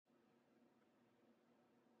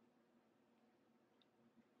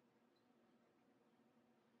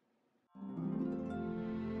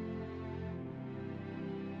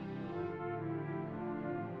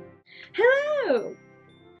Hello!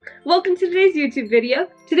 Welcome to today's YouTube video.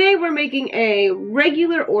 Today we're making a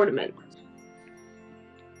regular ornament.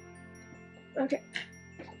 Okay.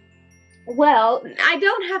 Well, I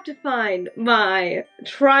don't have to find my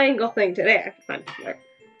triangle thing today. I have to find it somewhere.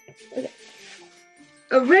 Okay.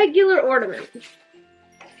 A regular ornament.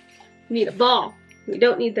 We need a ball. We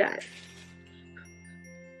don't need that.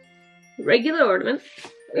 Regular ornament.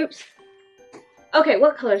 Oops. Okay,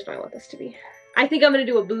 what colors do I want this to be? I think I'm gonna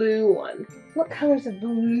do a blue one. What colors of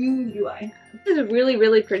blue do I have? This is a really,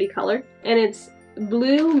 really pretty color, and it's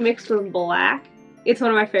blue mixed with black. It's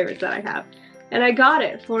one of my favorites that I have. And I got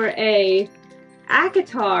it for a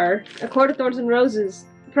ACOTAR, A Court of Thorns and Roses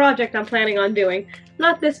project I'm planning on doing.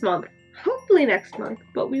 Not this month, hopefully next month,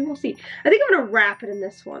 but we will see. I think I'm gonna wrap it in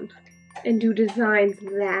this one and do designs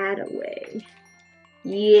that way.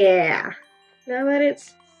 Yeah. Now that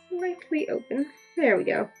it's slightly open, there we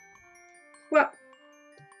go. Well,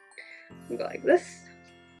 we'll go like this.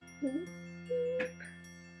 Then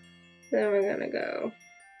we're gonna go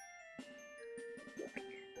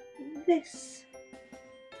like this.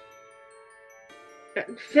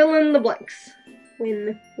 And fill in the blanks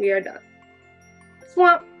when we are done.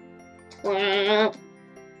 Swamp. Swamp.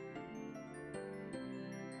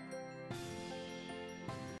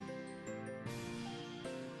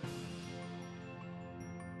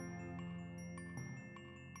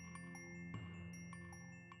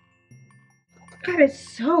 God,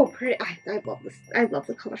 it's so pretty. I love this. I love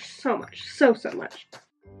the color so much. So much.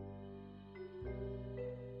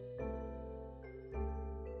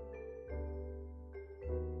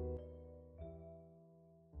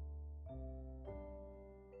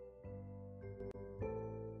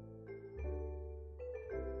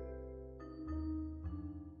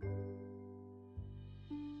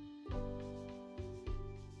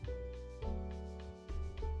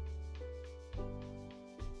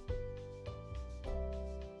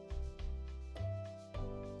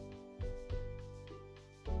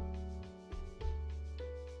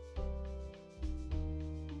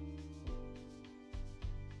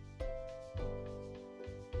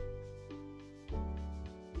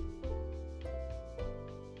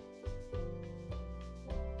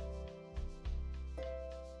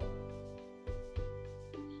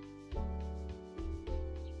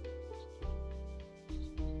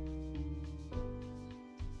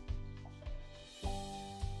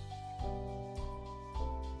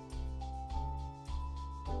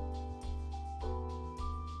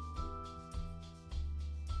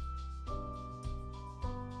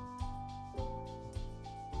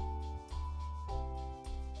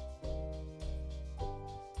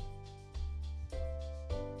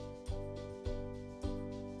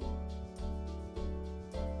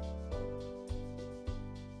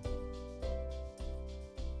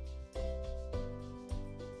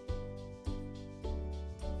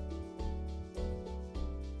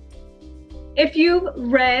 If you've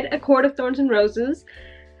read A Court of Thorns and Roses,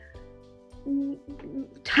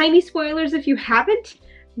 tiny spoilers if you haven't,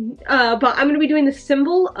 but I'm going to be doing the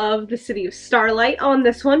symbol of the city of Starlight on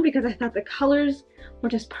this one because I thought the colors were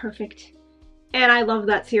just perfect. And I love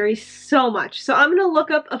that series so much. So I'm going to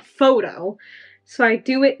look up a photo so I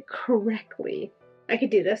do it correctly. I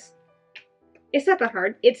could do this. It's not that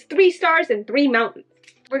hard. It's 3 stars and 3 mountains.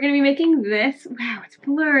 We're going to be making this. Wow, it's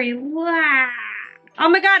blurry. Wow. Oh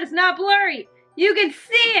my god, it's not blurry! You can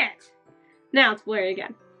see it! Now it's blurry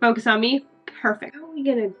again. Focus on me. Perfect. How are we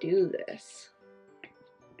gonna do this?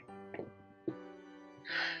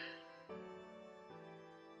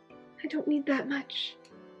 I don't need that much.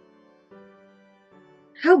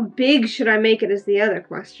 How big should I make it is the other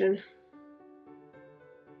question.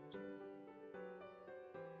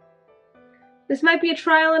 This might be a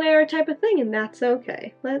trial and error type of thing, and that's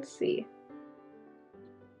okay. Let's see.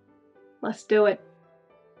 Let's do it.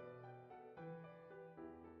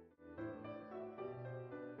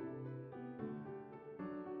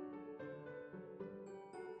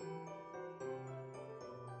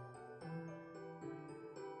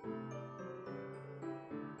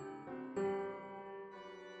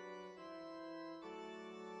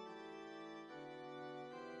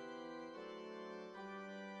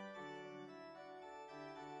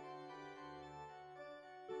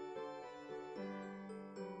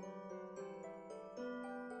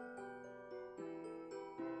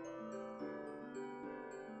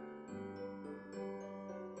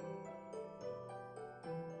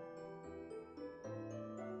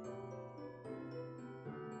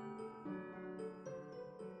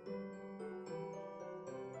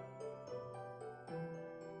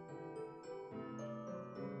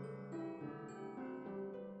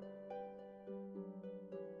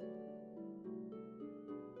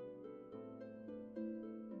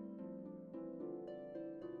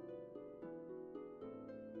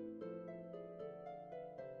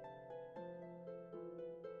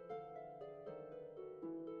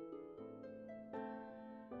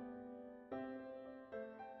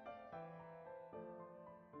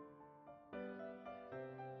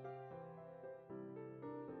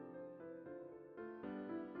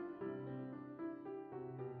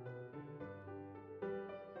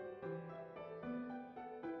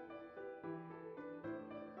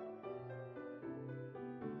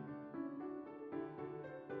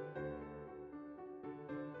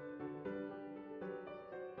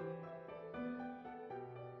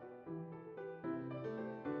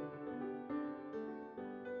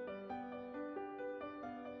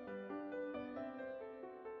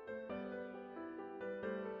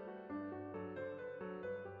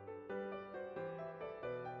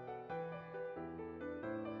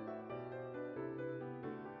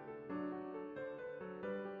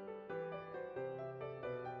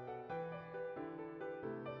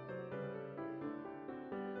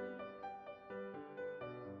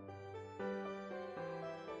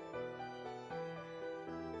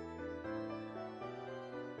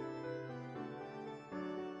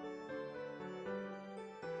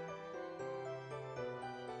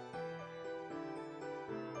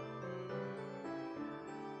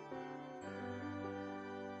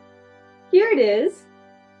 here it is.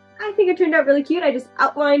 I think it turned out really cute. I just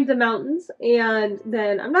outlined the mountains, and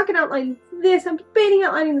then I'm not going to outline this. I'm debating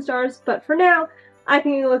outlining the stars, but for now, I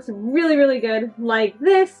think it looks really, really good like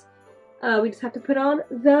this. We just have to put on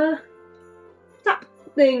the top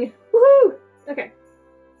thing. Woohoo! Okay.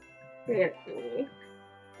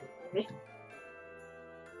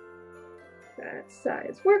 That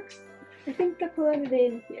size works. I think I put it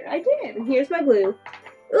in here. I did, and here's my glue.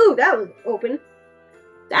 Ooh, that was open.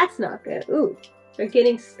 That's not good. Ooh, they're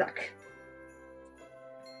getting stuck.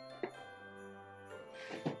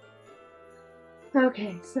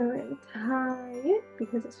 Okay, so I'm gonna tie it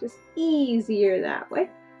because it's just easier that way.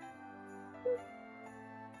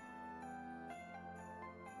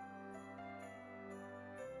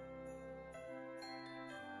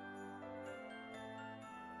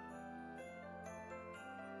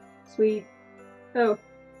 Sweet. Oh.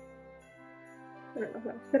 I don't know if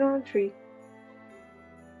that'll fit on a tree.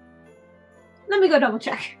 Let me go double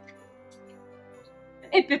check.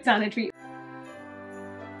 It fits on a tree.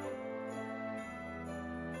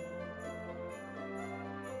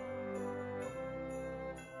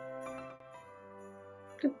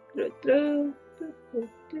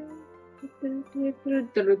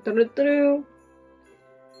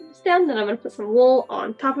 It's down, then I'm going to put some wool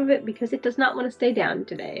on top of it because it does not want to stay down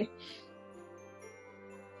today.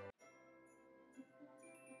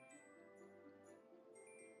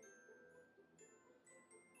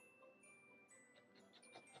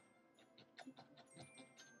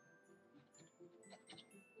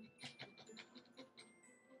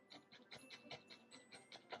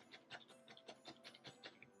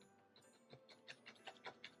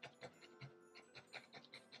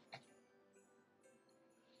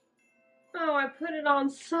 Oh, I put it on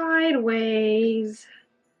sideways.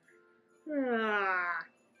 Ah.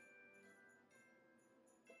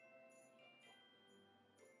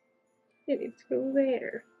 It needs to go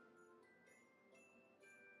there.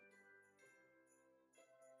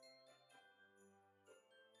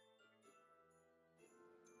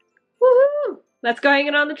 Woohoo! Let's go hang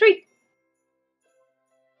it on the tree.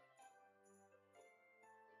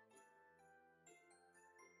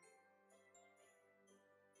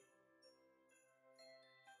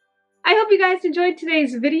 I hope you guys enjoyed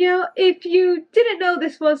today's video. If you didn't know,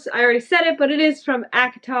 this was, I already said it, but it is from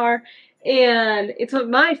ACOTAR, and it's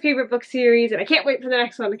my favorite book series, and I can't wait for the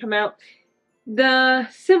next one to come out. The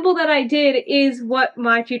symbol that I did is what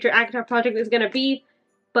my future ACOTAR project is going to be,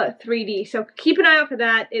 but 3D. So keep an eye out for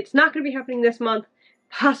that. It's not going to be happening this month,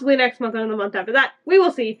 possibly next month or the month after that. We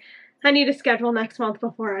will see. I need to schedule next month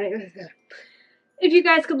before I... If you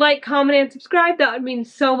guys could like, comment, and subscribe, that would mean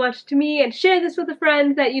so much to me, and share this with a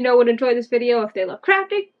friend that you know would enjoy this video if they love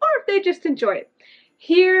crafting, or if they just enjoy it.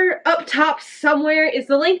 Here, up top somewhere, is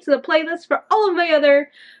the link to the playlist for all of my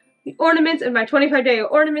other ornaments and my 25-day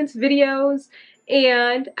ornaments videos,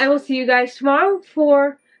 and I will see you guys tomorrow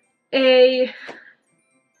for a...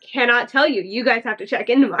 cannot tell you. You guys have to check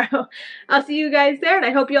in tomorrow. I'll see you guys there, and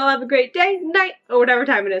I hope you all have a great day, night, or whatever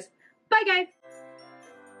time it is. Bye, guys!